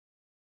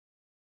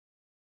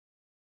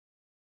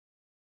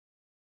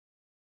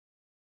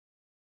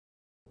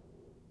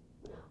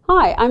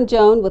Hi, I'm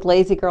Joan with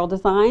Lazy Girl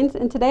Designs,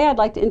 and today I'd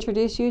like to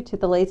introduce you to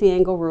the Lazy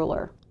Angle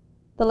ruler.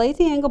 The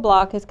Lazy Angle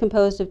block is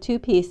composed of two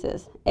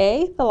pieces,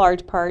 A, the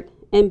large part,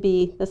 and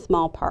B, the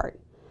small part.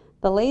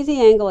 The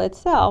Lazy Angle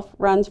itself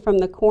runs from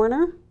the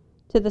corner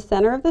to the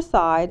center of the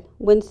side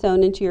when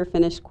sewn into your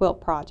finished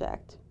quilt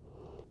project.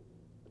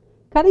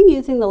 Cutting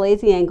using the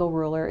Lazy Angle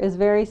ruler is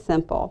very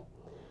simple.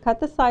 Cut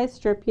the size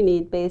strip you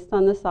need based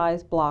on the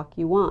size block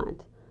you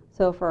want.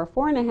 So for a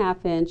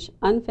 4.5 inch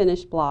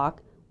unfinished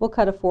block, we'll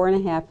cut a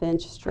 4.5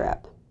 inch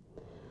strip.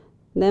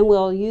 Then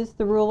we'll use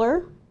the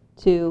ruler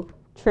to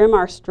trim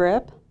our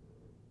strip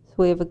so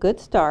we have a good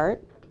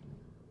start.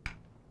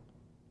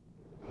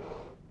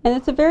 And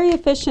it's a very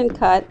efficient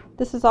cut.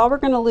 This is all we're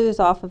going to lose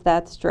off of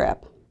that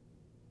strip.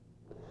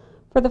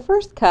 For the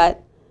first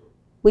cut,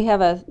 we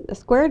have a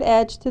squared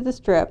edge to the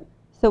strip,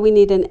 so we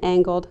need an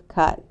angled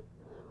cut.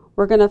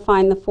 We're going to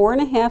find the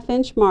 4.5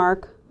 inch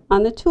mark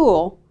on the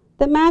tool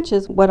that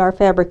matches what our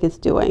fabric is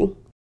doing.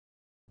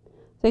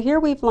 So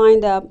here we've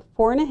lined up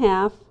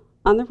 4.5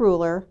 on the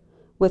ruler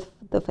with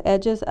the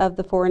edges of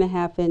the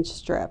 4.5 inch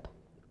strip.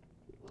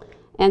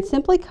 And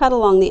simply cut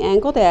along the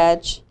angled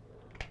edge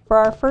for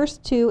our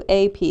first two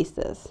A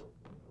pieces.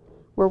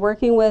 We're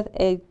working with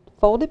a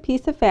folded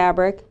piece of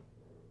fabric,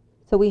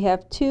 so we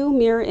have two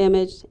mirror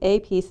image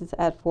A pieces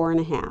at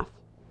 4.5.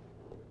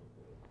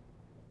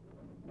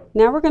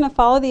 Now we're going to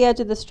follow the edge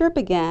of the strip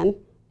again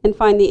and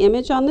find the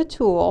image on the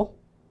tool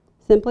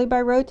simply by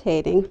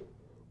rotating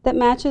that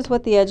matches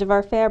what the edge of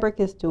our fabric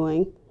is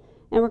doing,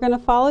 and we're going to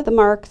follow the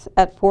marks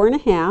at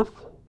 4.5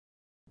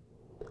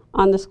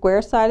 on the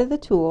square side of the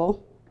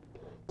tool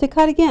to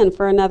cut again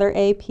for another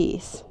A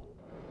piece.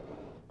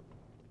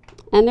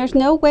 And there's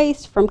no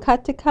waste from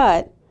cut to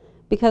cut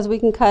because we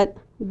can cut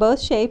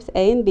both shapes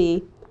A and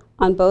B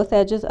on both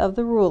edges of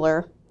the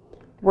ruler,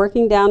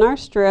 working down our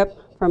strip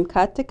from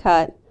cut to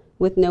cut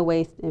with no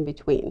waste in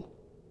between.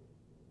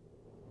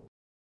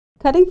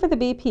 Cutting for the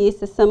B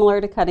piece is similar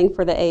to cutting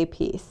for the A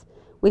piece.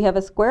 We have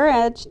a square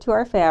edge to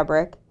our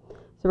fabric,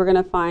 so we're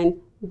going to find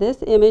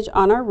this image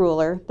on our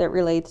ruler that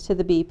relates to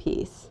the B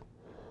piece.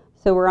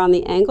 So we're on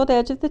the angled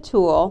edge of the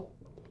tool.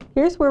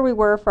 Here's where we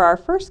were for our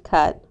first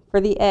cut for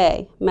the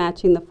A,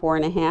 matching the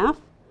 4.5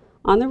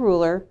 on the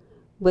ruler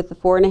with the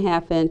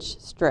 4.5 inch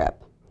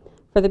strip.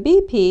 For the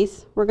B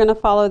piece, we're going to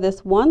follow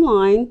this one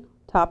line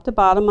top to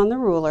bottom on the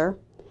ruler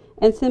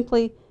and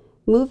simply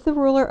move the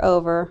ruler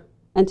over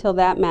until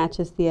that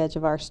matches the edge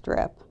of our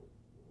strip.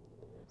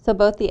 So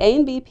both the A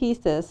and B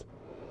pieces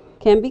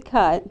can be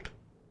cut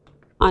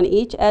on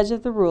each edge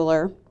of the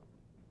ruler,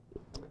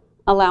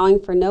 allowing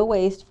for no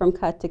waste from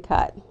cut to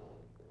cut.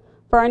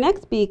 For our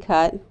next B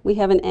cut, we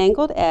have an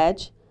angled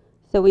edge,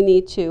 so we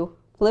need to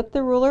flip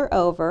the ruler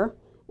over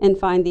and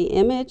find the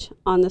image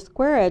on the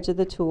square edge of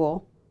the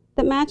tool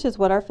that matches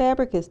what our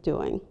fabric is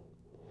doing.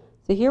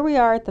 So here we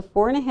are at the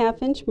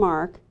 4.5 inch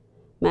mark,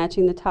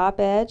 matching the top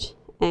edge,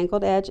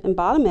 angled edge, and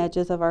bottom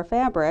edges of our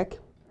fabric,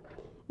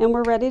 and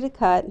we're ready to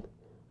cut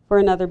for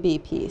another B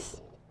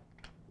piece.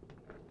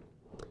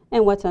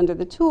 And what's under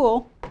the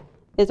tool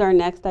is our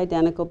next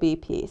identical B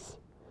piece.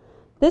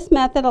 This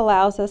method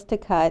allows us to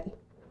cut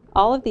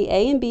all of the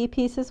A and B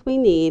pieces we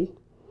need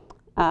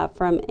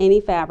from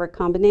any fabric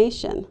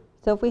combination.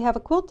 So if we have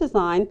a quilt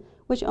design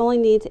which only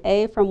needs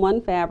A from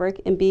one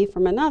fabric and B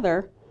from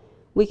another,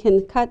 we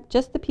can cut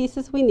just the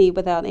pieces we need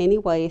without any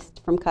waste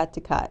from cut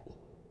to cut.